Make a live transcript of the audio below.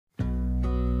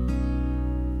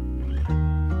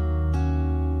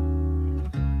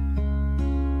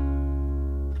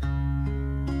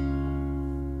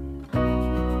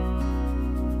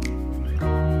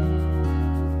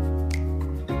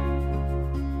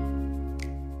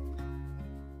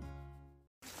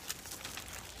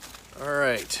All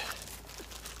right,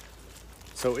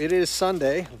 so it is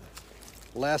Sunday,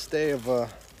 last day of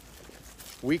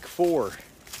week 4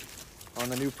 on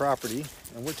the new property,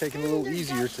 and we're taking it a little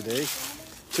easier today.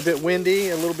 It's a bit windy,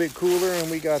 a little bit cooler, and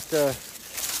we got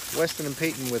Weston and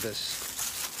Peyton with us.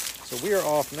 So we are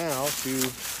off now to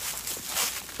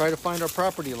try to find our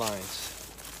property lines.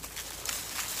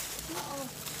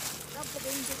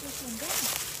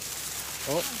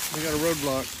 Oh, we got a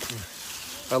roadblock.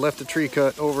 I left the tree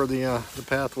cut over the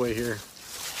pathway here.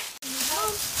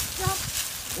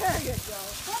 There you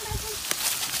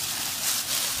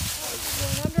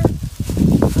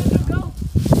go.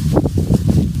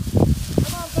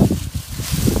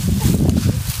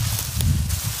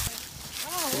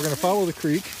 We're going to follow the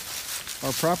creek.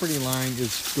 Our property line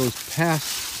goes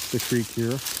past the creek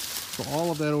here. So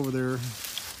all of that over there is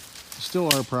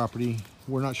still our property.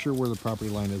 We're not sure where the property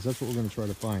line is. That's what we're going to try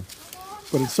to find.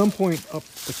 But at some point up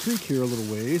the creek here a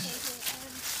little ways,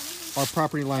 our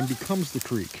property line becomes the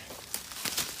creek.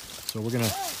 So we're going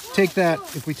to take that.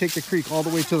 If we take the creek all the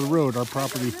way to the road, our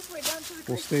property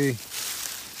will stay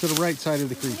to the right side of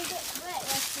the creek.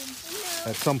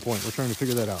 At some point, we're trying to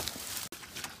figure that out.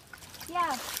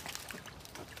 Yeah.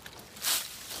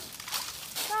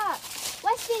 Stop.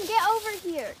 Weston, get over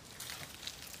here.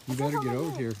 You better get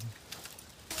over here.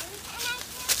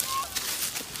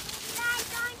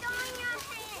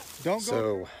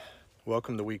 So,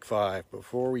 welcome to week 5.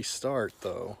 Before we start,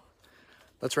 though,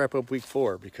 let's wrap up week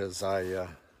 4 because I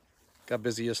got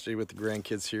busy yesterday with the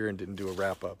grandkids here and didn't do a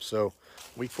wrap up. So,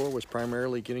 week 4 was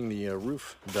primarily getting the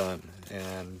roof done,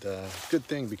 and good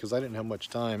thing because I didn't have much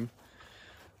time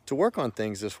to work on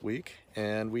things this week,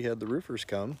 and we had the roofers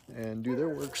come and do their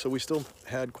work. So we still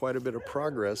had quite a bit of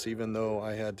progress, even though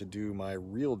I had to do my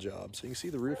real job. So you can see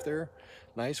the roof there,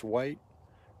 nice white,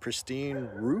 pristine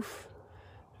roof.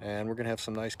 And we're gonna have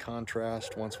some nice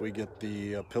contrast once we get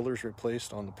the pillars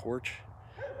replaced on the porch.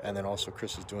 And then also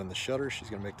Chris is doing the shutters.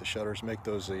 She's gonna make the shutters, make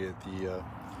those the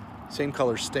same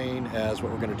color stain as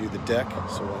what we're gonna do the deck.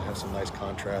 So we'll have some nice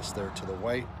contrast there to the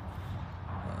white.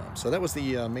 So that was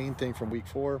the main thing from week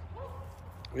 4.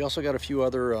 We also got a few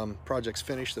other projects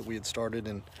finished that we had started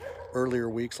in earlier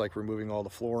weeks, like removing all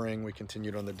the flooring. We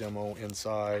continued on the demo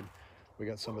inside. We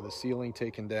got some of the ceiling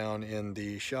taken down in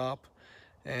the shop,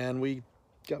 and we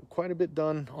got quite a bit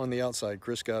done on the outside.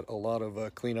 Chris got a lot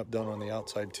of cleanup done on the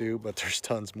outside too, but there's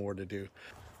tons more to do.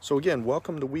 So again,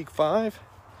 welcome to week 5.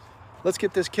 Let's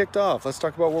get this kicked off. Let's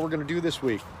talk about what we're going to do this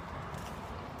week.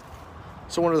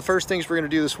 So one of the first things we're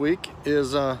going to do this week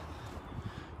is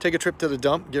take a trip to the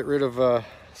dump, get rid of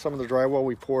some of the drywall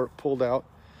we pulled out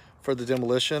for the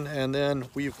demolition, and then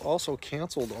we've also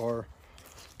canceled our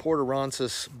Port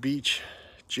Aransas Beach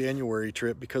January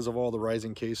trip because of all the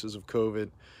rising cases of COVID.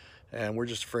 And we're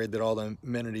just afraid that all the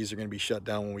amenities are going to be shut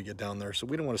down when we get down there. So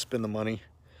we don't want to spend the money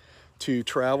to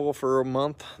travel for a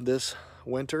month this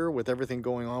winter with everything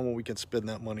going on when we can spend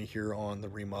that money here on the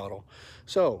remodel.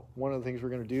 So one of the things we're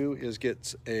going to do is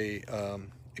get a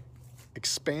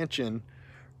expansion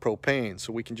propane,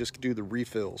 so we can just do the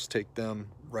refills, take them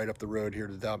right up the road here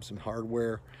to Dobson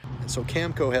Hardware. And so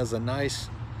Camco has a nice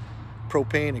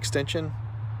propane extension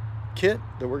kit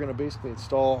that we're going to basically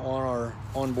install on our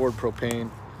onboard propane,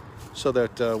 so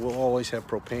that we'll always have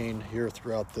propane here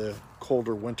throughout the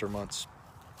colder winter months.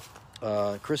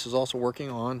 Chris is also working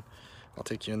on, I'll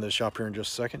take you in the shop here in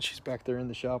just a second. She's back there in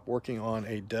the shop working on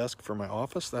a desk for my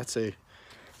office. That's a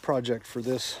project for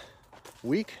this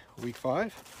week, week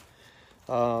 5.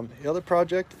 The other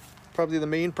project, probably the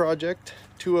main project,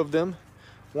 2 of them.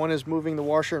 One is moving the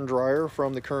washer and dryer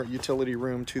from the current utility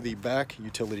room to the back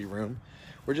utility room.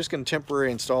 We're just going to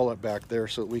temporarily install it back there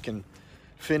so that we can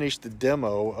finish the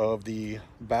demo of the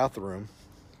bathroom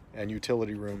and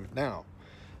utility room now.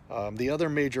 The other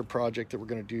major project that we're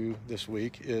going to do this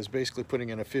week is basically putting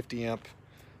in a 50 amp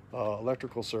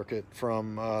electrical circuit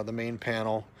from the main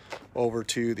panel over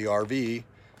to the RV,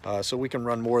 so we can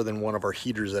run more than one of our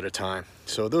heaters at a time.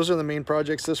 So those are the main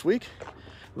projects this week.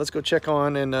 Let's go check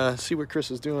on and see what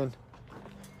Chris is doing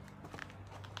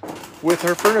with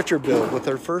her furniture build, with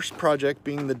her first project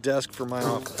being the desk for my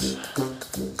office.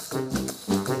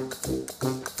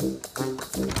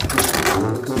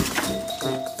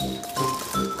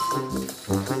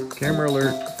 Camera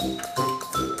alert.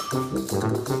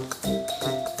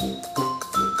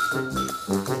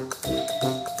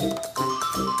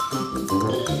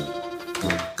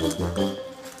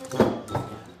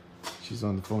 She's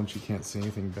on the phone. She can't say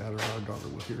anything bad or our daughter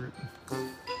will hear it.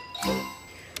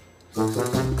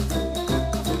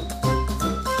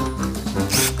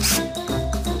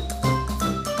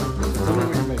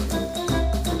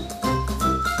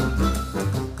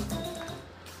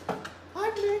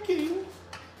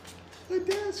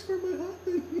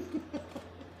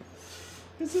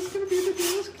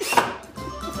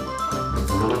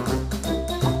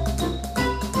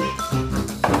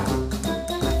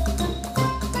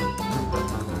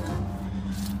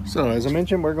 So as I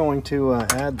mentioned, we're going to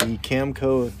add the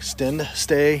Camco Extend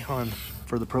Stay on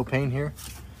for the propane here.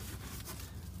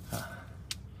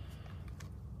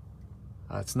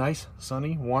 It's nice,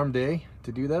 sunny, warm day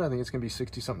to do that. I think it's gonna be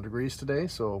 60 something degrees today,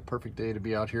 so perfect day to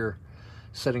be out here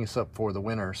setting us up for the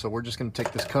winter. So we're just gonna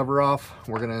take this cover off.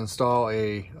 We're gonna install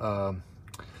a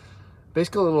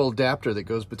basically a little adapter that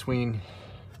goes between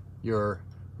your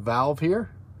valve here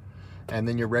and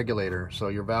then your regulator. So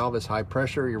your valve is high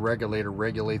pressure, your regulator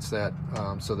regulates that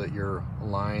so that your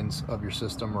lines of your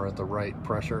system are at the right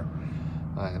pressure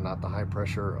and not the high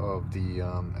pressure of the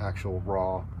actual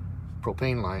raw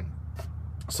propane line.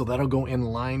 So that'll go in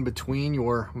line between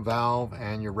your valve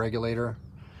and your regulator,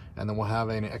 and then we'll have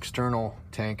an external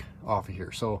tank off of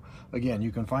here. So again,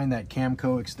 you can find that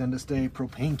Camco Extend Stay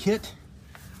propane kit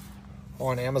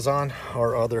on Amazon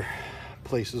or other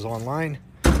places online.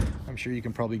 I'm sure you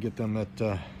can probably get them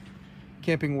at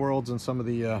Camping Worlds and some of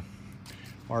the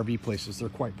RV places. They're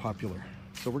quite popular.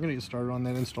 So we're gonna get started on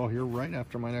that install here right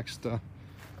after my next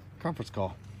conference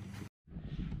call.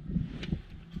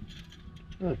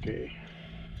 Okay.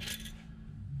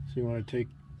 So you want to take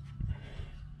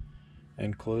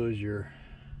and close your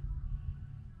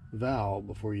valve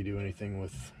before you do anything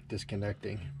with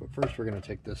disconnecting. But first we're going to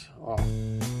take this off.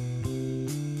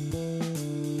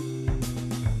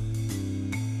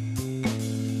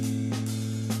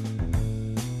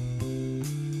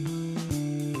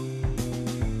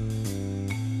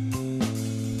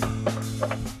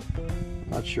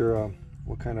 Not sure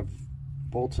what kind of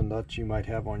bolts and nuts you might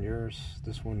have on yours.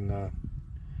 This one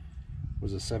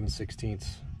was a 7/16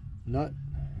 nut,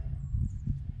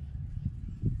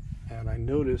 and I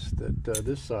noticed that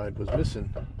this side was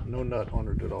missing no nut on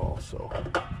it at all, so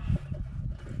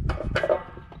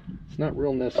it's not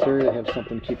real necessary to have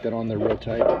something to keep that on there real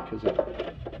tight, because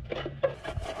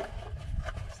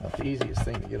it's not the easiest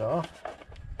thing to get off.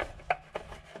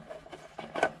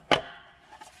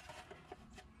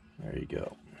 There you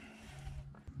go.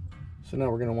 So now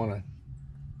we're going to want to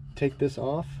take this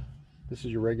off. This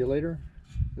is your regulator.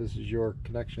 This is your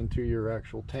connection to your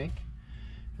actual tank.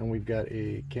 And we've got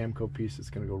a Camco piece that's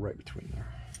going to go right between there.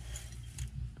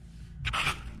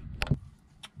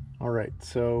 Alright,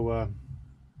 so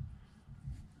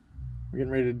we're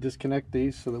getting ready to disconnect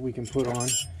these so that we can put on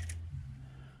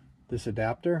this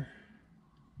adapter.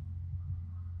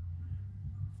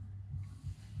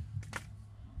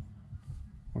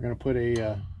 We're going to put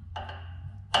a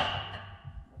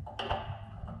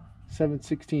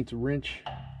 7/16 wrench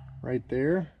right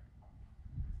there,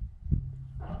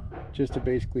 just to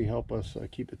basically help us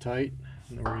keep it tight.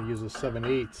 And then we're going to use a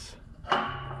 7/8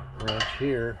 wrench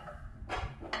here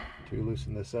to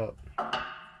loosen this up.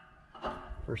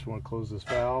 First we want to close this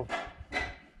valve.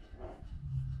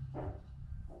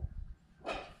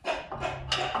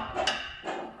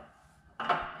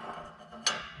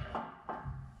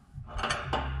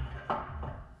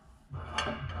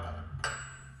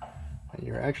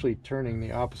 You're actually turning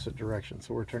the opposite direction,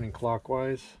 so we're turning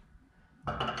clockwise.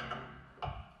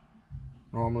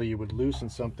 Normally you would loosen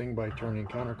something by turning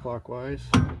counterclockwise.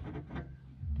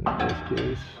 In this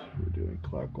case, we're doing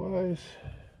clockwise.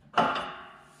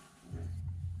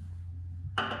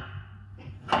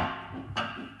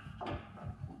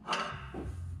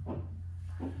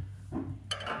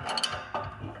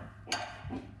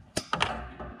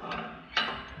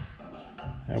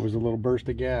 That was a little burst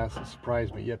of gas. It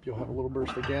surprised me. Yep, you'll have a little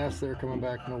burst of gas there coming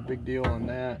back. No big deal on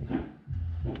that.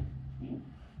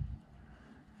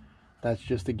 That's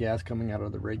just the gas coming out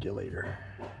of the regulator.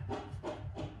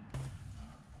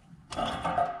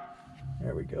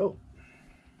 There we go.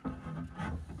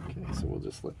 Okay, so we'll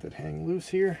just let that hang loose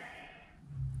here.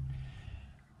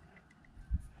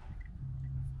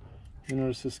 You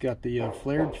notice this got the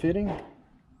flared fitting,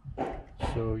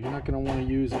 so you're not going to want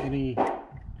to use any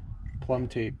plumb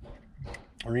tape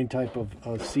or any type of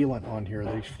sealant on here.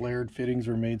 These flared fittings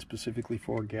are made specifically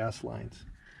for gas lines.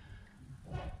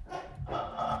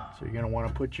 So you're going to want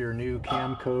to put your new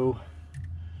Camco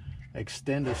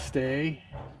Extend Stay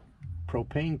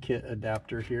propane kit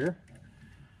adapter here.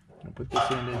 I'm going to put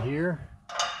this end in here.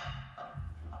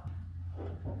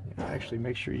 Actually,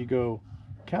 make sure you go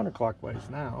counterclockwise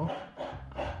now.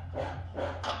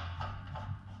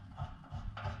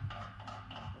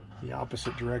 The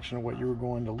opposite direction of what you were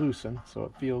going to loosen, so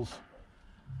it feels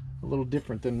a little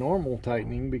different than normal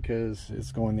tightening because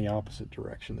it's going the opposite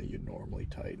direction that you'd normally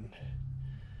tighten.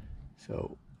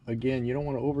 So again, you don't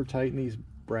want to over tighten these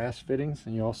brass fittings,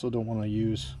 and you also don't want to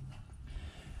use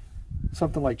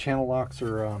something like channel locks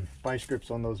or vice grips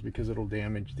on those, because it'll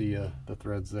damage the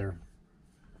threads there.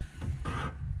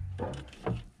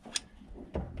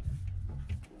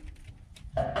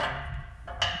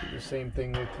 the same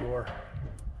thing with your,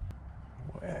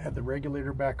 add the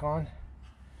regulator back on.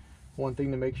 One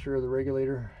thing to make sure of the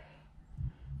regulator,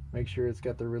 make sure it's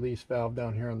got the release valve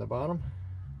down here on the bottom.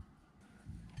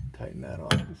 Tighten that off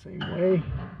the same way.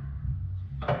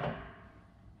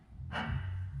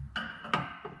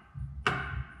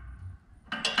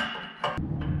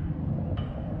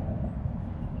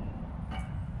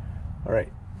 All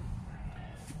right,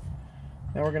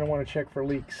 now we're going to want to check for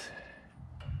leaks.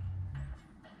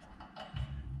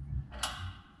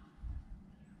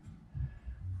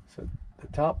 So the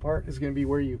top part is going to be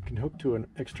where you can hook to an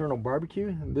external barbecue,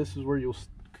 and this is where you'll,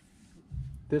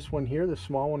 this one here, the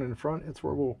small one in front, it's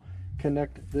where we'll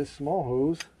connect this small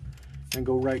hose and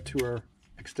go right to our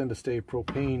Extend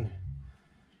Propane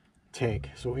tank.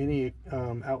 So any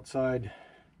outside,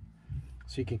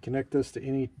 so you can connect this to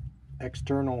any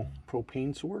external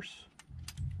propane source.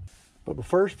 But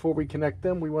first, before we connect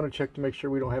them, we want to check to make sure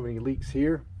we don't have any leaks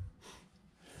here.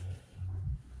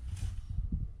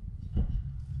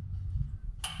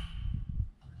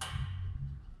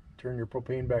 Turn your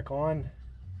propane back on.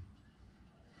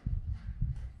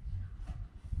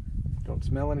 Don't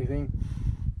smell anything,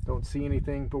 don't see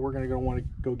anything, but we're going to want to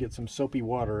go get some soapy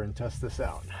water and test this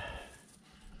out.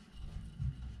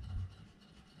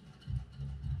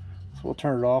 So we'll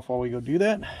turn it off while we go do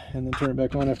that, and then turn it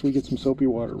back on after we get some soapy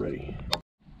water ready.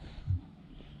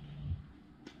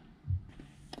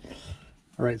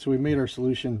 Alright, so we've made our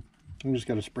solution. We just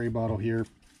got a spray bottle here.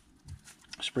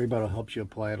 Spray bottle helps you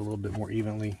apply it a little bit more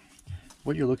evenly.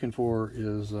 What you're looking for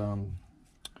is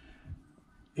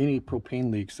any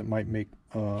propane leaks that might make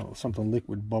something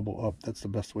liquid bubble up. That's the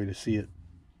best way to see it.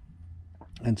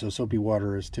 And so soapy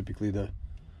water is typically the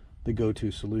go-to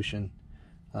solution.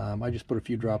 I just put a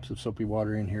few drops of soapy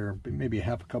water in here, maybe a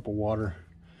half a cup of water,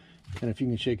 and if you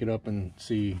can shake it up and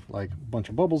see like a bunch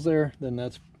of bubbles there, then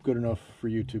that's good enough for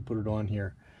you to put it on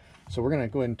here. So we're going to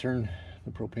go ahead and turn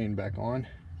the propane back on.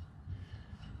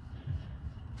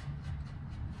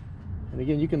 And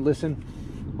again, you can listen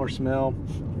or smell,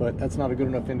 but that's not a good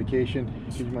enough indication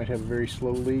because you might have a very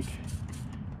slow leak.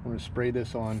 I'm going to spray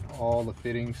this on all the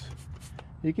fittings.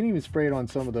 You can even spray it on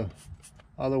some of the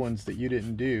other ones that you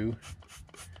didn't do,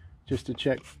 just to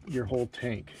check your whole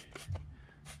tank.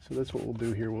 So that's what we'll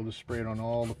do here. We'll just spray it on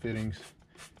all the fittings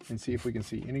and see if we can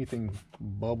see anything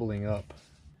bubbling up.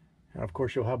 Now, of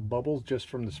course, you'll have bubbles just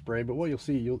from the spray, but what you'll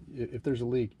see, if there's a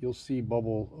leak, you'll see a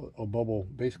bubble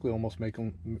basically almost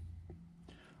making,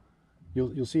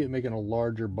 you'll see it making a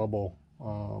larger bubble,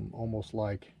 almost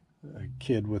like a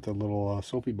kid with a little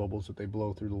soapy bubbles that they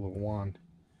blow through the little wand.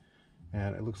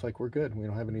 And it looks like we're good. We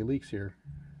don't have any leaks here.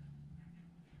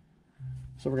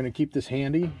 So we're going to keep this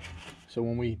handy, so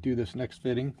when we do this next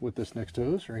fitting with this next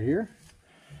hose right here,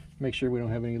 make sure we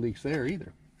don't have any leaks there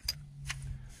either.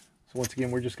 So once again,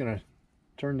 we're just going to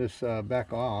turn this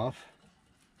back off.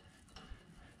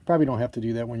 Probably don't have to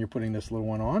do that when you're putting this little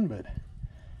one on, but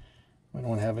we don't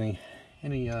want to have any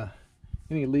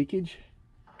leakage.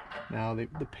 Now the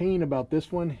pain about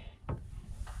this one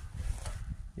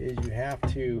is you have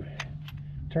to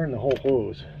turn the whole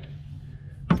hose,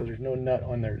 so there's no nut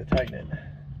on there to tighten it.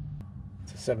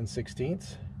 It's a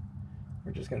 7/16.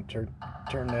 We're just going to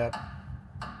turn that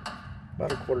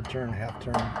about a quarter turn, half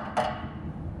turn.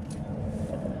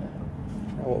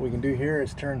 Now what we can do here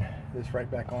is turn this right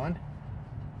back on.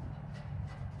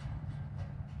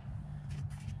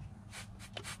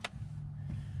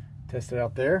 Test it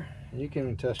out there. You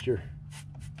can test your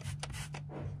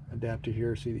adapter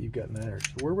here, see that you've gotten that there.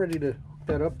 So we're ready to hook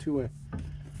that up to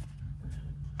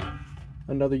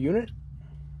another unit,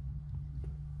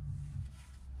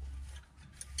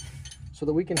 so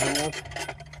that we can have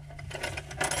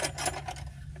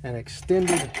an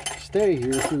extended stay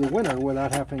here through the winter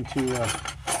without having to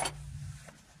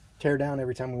tear down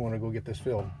every time we want to go get this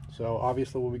filled. So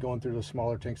obviously we'll be going through the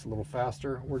smaller tanks a little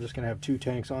faster. We're just going to have 2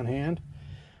 tanks on hand.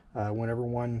 Whenever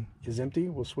one is empty,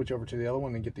 we'll switch over to the other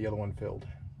one and get the other one filled.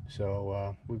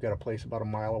 So we've got a place about a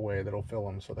mile away that'll fill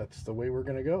them, so that's the way we're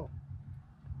going to go.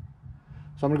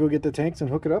 So I'm going to go get the tanks and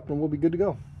hook it up, and we'll be good to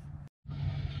go.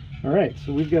 All right,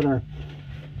 so we've got our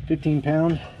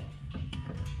 15-pound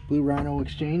Blue Rhino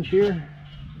exchange here.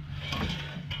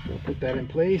 We'll put that in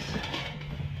place,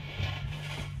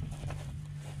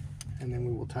 and then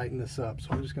we will tighten this up. So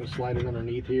I'm just going to slide it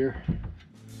underneath here.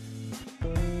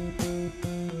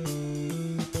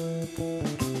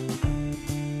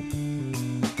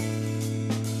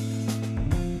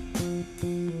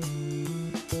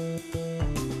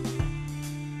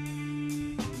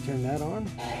 Turn that on.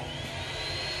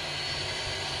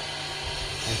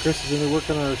 And Chris is in there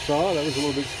working on our saw. That was a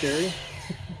little bit scary.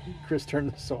 Chris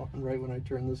turned the saw on right when I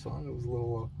turned this on. It was a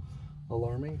little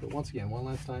alarming. But once again, one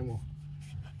last time, we'll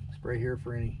spray here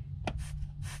for any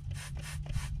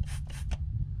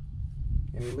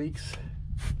leaks.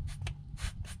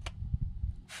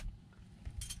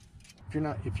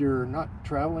 If you're not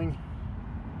traveling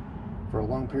for a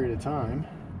long period of time,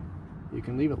 you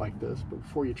can leave it like this. But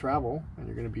before you travel and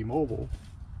you're going to be mobile,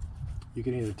 you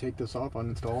can either take this off,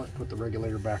 uninstall it, put the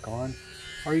regulator back on,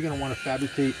 or you're going to want to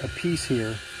fabricate a piece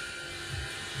here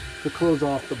to close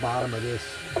off the bottom of this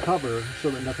cover so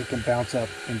that nothing can bounce up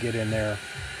and get in there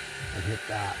and hit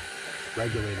that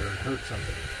regulator and hurt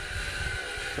something.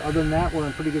 So other than that, we're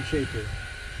in pretty good shape here.